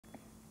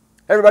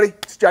Hey everybody,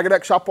 it's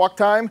Jagged shop walk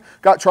time.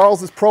 Got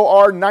Charles's Pro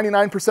R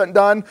 99%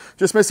 done.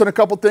 Just missing a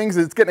couple things.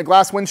 It's getting a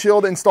glass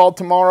windshield installed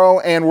tomorrow,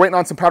 and we're waiting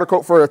on some powder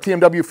coat for a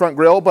TMW front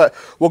grille, but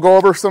we'll go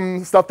over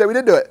some stuff that we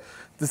did to it.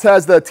 This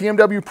has the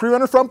TMW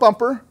pre-runner front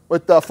bumper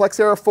with the Flex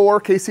Era 4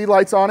 KC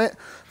lights on it.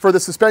 For the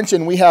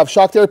suspension, we have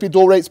Shock Therapy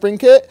dual rate spring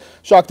kit,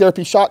 Shock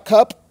Therapy shock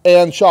cup,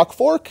 and shock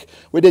fork.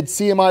 We did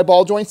CMI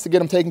ball joints to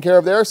get him taken care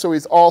of there, so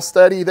he's all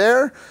steady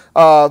there.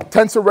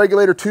 Tensor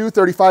regulator 2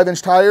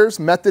 35-inch tires,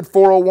 Method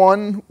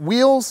 401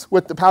 wheels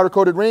with the powder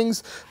coated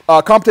rings.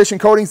 Competition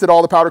Coatings did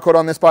all the powder coat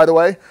on this, by the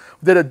way.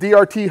 We did a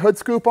DRT hood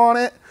scoop on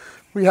it.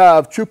 We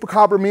have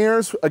Chupacabra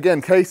mirrors,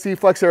 again KC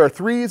Flex Era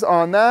 3s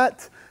on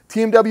that.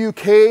 TMW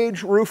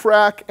cage, roof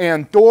rack,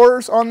 and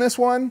doors on this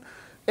one.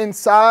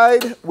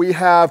 Inside, we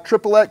have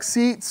XXX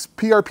seats,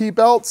 PRP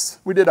belts.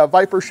 We did a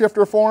Viper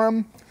shifter for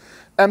him.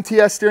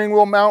 MTS steering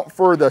wheel mount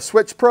for the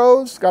Switch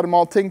Pros. Got them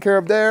all taken care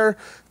of there.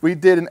 We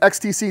did an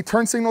XTC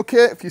turn signal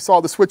kit, if you saw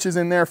the switches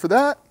in there for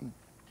that.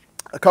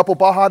 A couple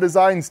Baja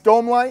Designs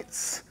dome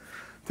lights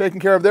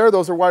taken care of there.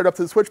 Those are wired up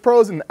to the Switch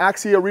Pros. And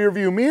Axia rear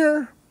view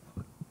mirror.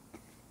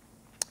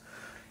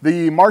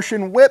 The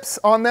Martian whips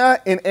on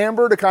that in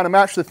amber to kind of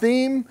match the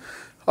theme.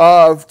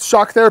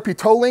 Shock Therapy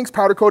toe links,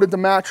 powder coated to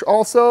match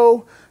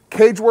also.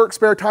 Cagework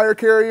spare tire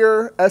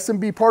carrier,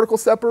 SMB particle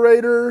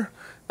separator,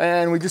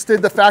 and we just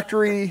did the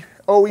factory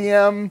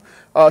OEM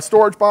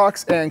storage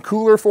box and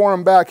cooler for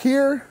them back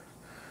here.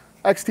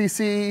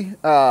 XTC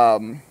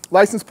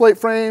license plate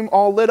frame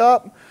all lit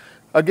up.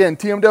 Again,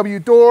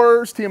 TMW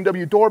doors,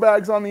 TMW door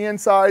bags on the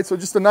inside. So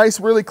just a nice,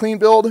 really clean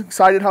build.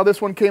 Excited how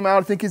this one came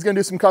out. I think he's going to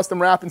do some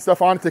custom wrap and stuff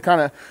on it to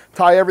kind of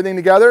tie everything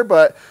together.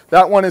 But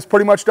that one is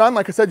pretty much done.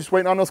 Like I said, just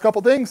waiting on those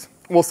couple things.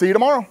 We'll see you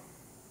tomorrow.